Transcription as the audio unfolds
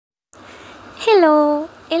Hello,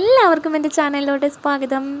 എല്ലാവർക്കും എൻ്റെ ചാനലിലോട്ട്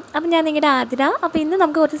സ്വാഗതം. അപ്പം ഞാൻ നിങ്ങളുടെ ആതിര. അപ്പോൾ ഇന്ന്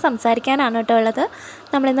നമുക്ക് കുറച്ച് സംസാരിക്കാനാണ് കേട്ടോ ഉള്ളത്.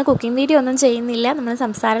 നമ്മളിന്ന് കുക്കിംഗ് വീഡിയോ ഒന്നും ചെയ്യുന്നില്ല, നമ്മൾ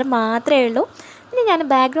സംസാരം മാത്രമേ ഉള്ളൂ. ഇനി ഞാൻ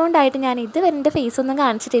ബാക്ക്ഗ്രൗണ്ടായിട്ട് ഞാൻ ഇതുവരെ എൻ്റെ ഫേസൊന്നും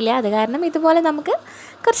കാണിച്ചിട്ടില്ല. അത് കാരണം ഇതുപോലെ നമുക്ക്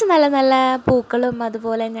കുറച്ച് നല്ല നല്ല പൂക്കളും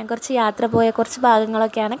അതുപോലെ ഞാൻ കുറച്ച് യാത്ര പോയ കുറച്ച്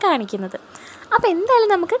ഭാഗങ്ങളൊക്കെയാണ് കാണിക്കുന്നത്. അപ്പോൾ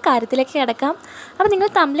എന്തായാലും നമുക്ക് കാര്യത്തിലേക്ക് കിടക്കാം. അപ്പോൾ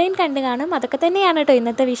നിങ്ങൾ തംബ്നെയിൽ കണ്ടു കാണും, അതൊക്കെ തന്നെയാണ് കേട്ടോ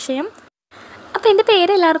ഇന്നത്തെ വിഷയം. അപ്പോൾ എൻ്റെ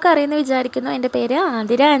പേര് എല്ലാവർക്കും അറിയുമെന്ന് വിചാരിക്കുന്നു. എൻ്റെ പേര്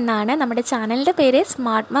ആതിര എന്നാണ്. നമ്മുടെ ചാനലിൻ്റെ പേര്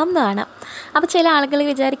സ്മാർട്ട് മം എന്നാണ്. അപ്പോൾ ചില ആളുകൾ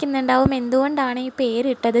വിചാരിക്കുന്നുണ്ടാവും എന്തുകൊണ്ടാണ് ഈ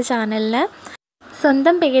പേരിട്ടത് ചാനലിന്,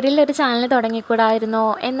 സ്വന്തം പേരിൽ ഒരു ചാനൽ തുടങ്ങിക്കൂടായിരുന്നോ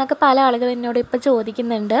എന്നൊക്കെ പല ആളുകൾ എന്നോട് ഇപ്പോൾ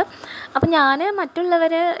ചോദിക്കുന്നുണ്ട്. അപ്പോൾ ഞാൻ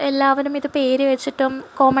മറ്റുള്ളവർ എല്ലാവരും ഇത് പേര് വെച്ചിട്ടും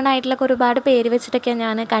കോമൺ ആയിട്ടുള്ള ഒരുപാട് പേര് വെച്ചിട്ടൊക്കെയാണ്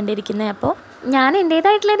ഞാൻ കണ്ടിരിക്കുന്നത്. അപ്പോൾ ഞാൻ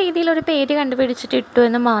എൻ്റേതായിട്ടുള്ള രീതിയിലൊരു പേര് കണ്ടുപിടിച്ചിട്ട് ഇട്ടു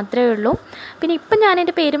എന്ന് മാത്രമേ ഉള്ളൂ. പിന്നെ ഇപ്പം ഞാൻ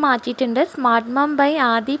എൻ്റെ പേര് മാറ്റിയിട്ടുണ്ട്, സ്മാർട്ട്മം ബൈ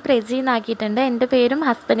ആദിപ്രജി എന്നാക്കിയിട്ടുണ്ട്. എൻ്റെ പേരും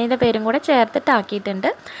ഹസ്ബൻഡിൻ്റെ പേരും കൂടെ ചേർത്തിട്ടാക്കിയിട്ടുണ്ട്.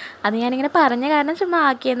 അത് ഞാനിങ്ങനെ പറഞ്ഞ കാരണം ചുമ്മാ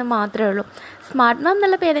ആക്കിയെന്ന് മാത്രമേ ഉള്ളൂ. സ്മാർട്ട്മം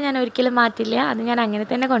എന്നുള്ള പേര് ഞാൻ ഒരിക്കലും മാറ്റില്ല, അത് ഞാൻ അങ്ങനെ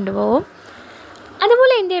തന്നെ കൊണ്ടുപോകും.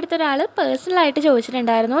 അതുപോലെ എൻ്റെ അടുത്തൊരാൾ പേഴ്സണലായിട്ട്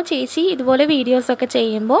ചോദിച്ചിട്ടുണ്ടായിരുന്നു, ചേച്ചി ഇതുപോലെ വീഡിയോസൊക്കെ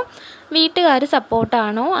ചെയ്യുമ്പോൾ വീട്ടുകാർ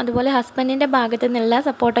സപ്പോർട്ടാണോ, അതുപോലെ ഹസ്ബൻഡിൻ്റെ ഭാഗത്തു നിന്നുള്ള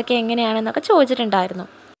സപ്പോർട്ടൊക്കെ എങ്ങനെയാണെന്നൊക്കെ ചോദിച്ചിട്ടുണ്ടായിരുന്നു.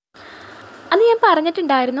 അത് ഞാൻ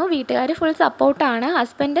പറഞ്ഞിട്ടുണ്ടായിരുന്നു, വീട്ടുകാർ ഫുൾ സപ്പോർട്ടാണ്.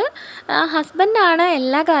 ഹസ്ബൻഡാണ്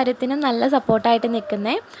എല്ലാ കാര്യത്തിനും നല്ല സപ്പോർട്ടായിട്ട്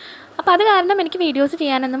നിൽക്കുന്നത്. അപ്പോൾ അത് കാരണം എനിക്ക് വീഡിയോസ്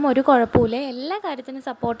ചെയ്യാനൊന്നും ഒരു കുഴപ്പമില്ല. എല്ലാ കാര്യത്തിനും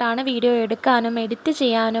സപ്പോർട്ടാണ്. വീഡിയോ എടുക്കാനും എഡിറ്റ്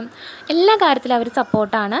ചെയ്യാനും എല്ലാ കാര്യത്തിലും അവർ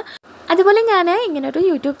സപ്പോർട്ടാണ്. അതുപോലെ ഞാൻ ഇങ്ങനൊരു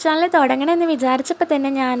യൂട്യൂബ് ചാനൽ തുടങ്ങണമെന്ന് വിചാരിച്ചപ്പോൾ തന്നെ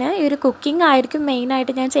ഞാൻ ഈ ഒരു കുക്കിംഗ് ആയിരിക്കും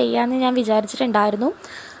മെയിനായിട്ട് ഞാൻ ചെയ്യാമെന്ന് ഞാൻ വിചാരിച്ചിട്ടുണ്ടായിരുന്നു.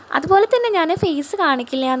 അതുപോലെ തന്നെ ഞാൻ ഫേസ്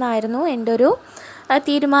കാണിക്കില്ല എന്നായിരുന്നു എൻ്റെ ഒരു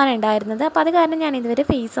തീരുമാനം ഉണ്ടായിരുന്നത്. അപ്പോൾ അത് കാരണം ഞാൻ ഇതുവരെ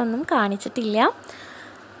ഫേസൊന്നും കാണിച്ചിട്ടില്ല.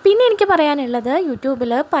 പിന്നെ എനിക്ക് പറയാനുള്ളത്,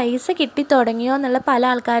 യൂട്യൂബിൽ പൈസ കിട്ടിത്തുടങ്ങിയോ എന്നുള്ള പല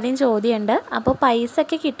ആൾക്കാരെയും ചോദ്യമുണ്ട്. അപ്പോൾ പൈസ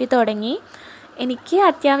ഒക്കെ കിട്ടിത്തുടങ്ങി. എനിക്ക്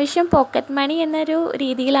അത്യാവശ്യം പോക്കറ്റ് മണി എന്നൊരു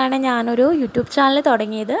രീതിയിലാണ് ഞാനൊരു യൂട്യൂബ് ചാനൽ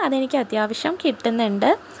തുടങ്ങിയത്. അതെനിക്ക് അത്യാവശ്യം കിട്ടുന്നുണ്ട്.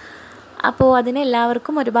 അപ്പോൾ അതിന്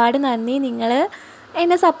എല്ലാവർക്കും ഒരുപാട് നന്ദി. നിങ്ങൾ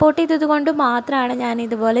എന്നെ സപ്പോർട്ട് ചെയ്തത് കൊണ്ട് മാത്രമാണ് ഞാൻ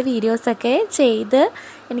ഇതുപോലെ വീഡിയോസൊക്കെ ചെയ്ത്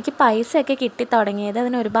എനിക്ക് പൈസയൊക്കെ കിട്ടിത്തുടങ്ങിയത്.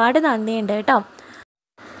 അതിന് ഒരുപാട് നന്ദിയുണ്ട് കേട്ടോ.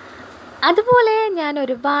 അതുപോലെ ഞാൻ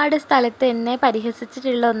ഒരുപാട് സ്ഥലത്ത് എന്നെ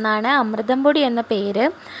പരിഹസിച്ചിട്ടുള്ള ഒന്നാണ് അമൃതം പൊടി എന്ന പേര്.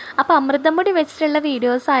 അപ്പോൾ അമൃതം പൊടി വെച്ചിട്ടുള്ള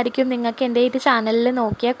വീഡിയോസ് ആയിരിക്കും നിങ്ങൾക്ക് എൻ്റെ ഈ ചാനലിൽ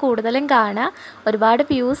നോക്കിയാൽ കൂടുതലും കാണുക. ഒരുപാട്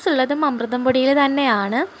വ്യൂസ് ഉള്ളതും അമൃതം പൊടിയിൽ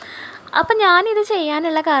തന്നെയാണ്. അപ്പം ഞാനിത്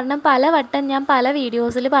ചെയ്യാനുള്ള കാരണം പലവട്ടം ഞാൻ പല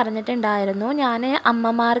വീഡിയോസിൽ പറഞ്ഞിട്ടുണ്ടായിരുന്നു. ഞാൻ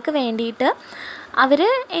അമ്മമാർക്ക് വേണ്ടിയിട്ട് അവർ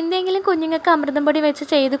എന്തെങ്കിലും കുഞ്ഞുങ്ങൾക്ക് അമൃതം പൊടി വെച്ച്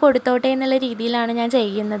ചെയ്ത് കൊടുത്തോട്ടെ എന്നുള്ള രീതിയിലാണ് ഞാൻ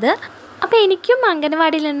ചെയ്യുന്നത്. അപ്പോൾ എനിക്കും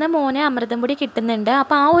അംഗനവാടിയിൽ നിന്ന് മോനെ അമൃതം പൊടി കിട്ടുന്നുണ്ട്.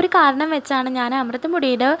 അപ്പോൾ ആ ഒരു കാരണം വെച്ചാണ് ഞാൻ അമൃതം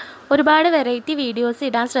പൊടിയുടെ ഒരുപാട് വെറൈറ്റി വീഡിയോസ്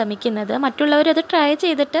ഇടാൻ ശ്രമിക്കുന്നത്. മറ്റുള്ളവരത് ട്രൈ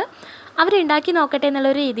ചെയ്തിട്ട് അവരുണ്ടാക്കി നോക്കട്ടെ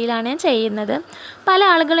എന്നുള്ളൊരു രീതിയിലാണ് ഞാൻ ചെയ്യുന്നത്. പല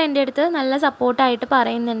ആളുകളും എൻ്റെ അടുത്ത് നല്ല സപ്പോർട്ടായിട്ട്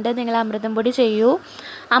പറയുന്നുണ്ട്, നിങ്ങൾ അമൃതം പൊടി ചെയ്യൂ,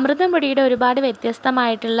 അമൃതം പൊടിയുടെ ഒരുപാട്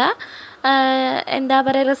വ്യത്യസ്തമായിട്ടുള്ള എന്താ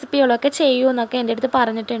പറയുക റെസിപ്പികളൊക്കെ ചെയ്യൂ എന്നൊക്കെ എൻ്റെ അടുത്ത്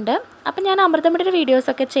പറഞ്ഞിട്ടുണ്ട്. അപ്പം ഞാൻ അമൃതം പൊടിയുടെ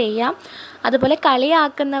വീഡിയോസൊക്കെ ചെയ്യാം. അതുപോലെ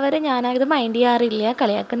കളിയാക്കുന്നവർ ഞാനത് മൈൻഡ് ചെയ്യാറില്ല.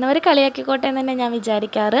 കളിയാക്കുന്നവർ കളിയാക്കിക്കോട്ടെ എന്ന് തന്നെ ഞാൻ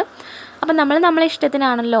വിചാരിക്കാറ്. അപ്പം നമ്മളെ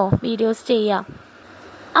ഇഷ്ടത്തിനാണല്ലോ വീഡിയോസ് ചെയ്യുക.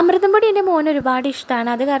 അമൃതം പൊടി എൻ്റെ മോന് ഒരുപാട് ഇഷ്ടമാണ്.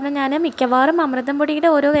 അത് കാരണം ഞാൻ മിക്കവാറും അമൃതം പൊടിയുടെ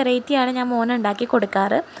ഓരോ വെറൈറ്റിയാണ് ഞാൻ മോന് ഉണ്ടാക്കി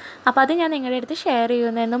കൊടുക്കാറ്. അപ്പോൾ അത് ഞാൻ നിങ്ങളുടെ അടുത്ത് ഷെയർ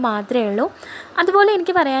ചെയ്യുന്നതെന്ന് മാത്രമേ ഉള്ളൂ. അതുപോലെ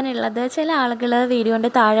എനിക്ക് പറയാനുള്ളത്, ചില ആളുകൾ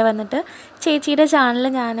വീഡിയോൻ്റെ താഴെ വന്നിട്ട് ചേച്ചിയുടെ ചാനൽ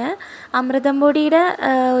ഞാൻ അമൃതം പൊടിയുടെ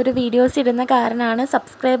ഒരു വീഡിയോസ് ഇടുന്ന കാരണമാണ്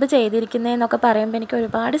സബ്സ്ക്രൈബ് ചെയ്തിരിക്കുന്നതെന്നൊക്കെ പറയുമ്പോൾ എനിക്ക്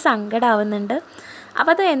ഒരുപാട് സങ്കടമാവുന്നുണ്ട്.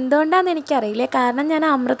 അപ്പോൾ അത് എന്തുകൊണ്ടാണെന്ന് എനിക്കറിയില്ല. കാരണം ഞാൻ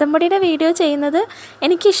അമൃതം പൊടിയുടെ വീഡിയോ ചെയ്യുന്നത്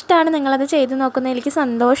എനിക്കിഷ്ടമാണ്, നിങ്ങളത് ചെയ്ത് നോക്കുന്നത് എനിക്ക്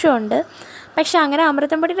സന്തോഷമുണ്ട്. പക്ഷെ അങ്ങനെ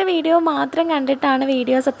അമൃതം പൊടിയുടെ വീഡിയോ മാത്രം കണ്ടിട്ടാണ്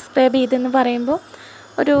വീഡിയോ സബ്സ്ക്രൈബ് ചെയ്തെന്ന് പറയുമ്പോൾ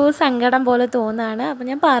ഒരു സങ്കടം പോലെ തോന്നുകയാണ്. അപ്പോൾ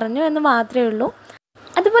ഞാൻ പറഞ്ഞു എന്ന് മാത്രമേ ഉള്ളൂ.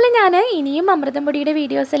 അതുപോലെ ഞാൻ ഇനിയും അമൃതം പൊടിയുടെ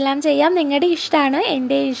വീഡിയോസ് എല്ലാം ചെയ്യാം. നിങ്ങളുടെ ഇഷ്ടമാണ്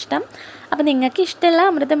എൻ്റെ ഇഷ്ടം. അപ്പോൾ നിങ്ങൾക്ക് ഇഷ്ടമുള്ള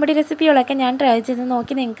അമൃതം പൊടി റെസിപ്പികളൊക്കെ ഞാൻ ട്രൈ ചെയ്ത്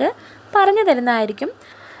നോക്കി നിങ്ങൾക്ക് പറഞ്ഞു തരുന്നതായിരിക്കും.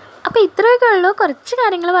 അപ്പോൾ ഇത്രയൊക്കെ ഉള്ളൂ, കുറച്ച്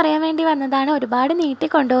കാര്യങ്ങൾ പറയാൻ വേണ്ടി വന്നതാണ്. ഒരുപാട് നീട്ടി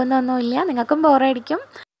കൊണ്ടുപോകുന്നൊന്നുമില്ല, നിങ്ങൾക്കും ബോറടിക്കും.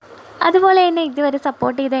 അതുപോലെ എന്നെ ഇതുവരെ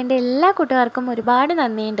സപ്പോർട്ട് ചെയ്ത എൻ്റെ എല്ലാ കൂട്ടുകാർക്കും ഒരുപാട്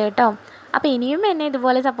നന്ദിയുണ്ട് കേട്ടോ. അപ്പോൾ ഇനിയും എന്നെ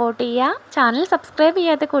ഇതുപോലെ സപ്പോർട്ട് ചെയ്യുക. ചാനൽ സബ്സ്ക്രൈബ്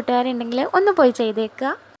ചെയ്യാത്ത കൂട്ടുകാരുണ്ടെങ്കിൽ ഒന്ന് പോയി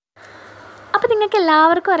ചെയ്തേക്കുക. അപ്പോൾ നിങ്ങൾക്ക്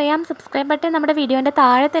എല്ലാവർക്കും അറിയാം, സബ്സ്ക്രൈബ് ബട്ടൺ നമ്മുടെ വീഡിയോൻ്റെ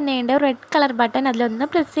താഴെ തന്നെയുണ്ട്, റെഡ് കളർ ബട്ടൺ. അതിലൊന്ന്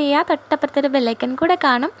പ്രസ് ചെയ്യുക. തൊട്ടപ്പുറത്തൊരു ബെല്ലൈക്കൺ കൂടെ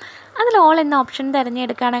കാണും. അതിൽ ഓൾ എന്ന ഓപ്ഷൻ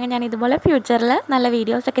തിരഞ്ഞെടുക്കുകയാണെങ്കിൽ ഞാൻ ഇതുപോലെ ഫ്യൂച്ചറിൽ നല്ല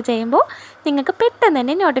വീഡിയോസൊക്കെ ചെയ്യുമ്പോൾ നിങ്ങൾക്ക് പെട്ടെന്ന്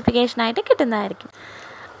തന്നെ നോട്ടിഫിക്കേഷനായിട്ട് കിട്ടുന്നതായിരിക്കും.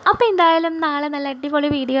 അപ്പോൾ എന്തായാലും നാളെ നല്ല അടിപൊളി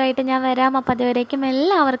വീഡിയോ ആയിട്ട് ഞാൻ വരാം. അപ്പോൾ അതുവരേക്കും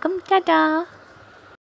എല്ലാവർക്കും ടാറ്റാ.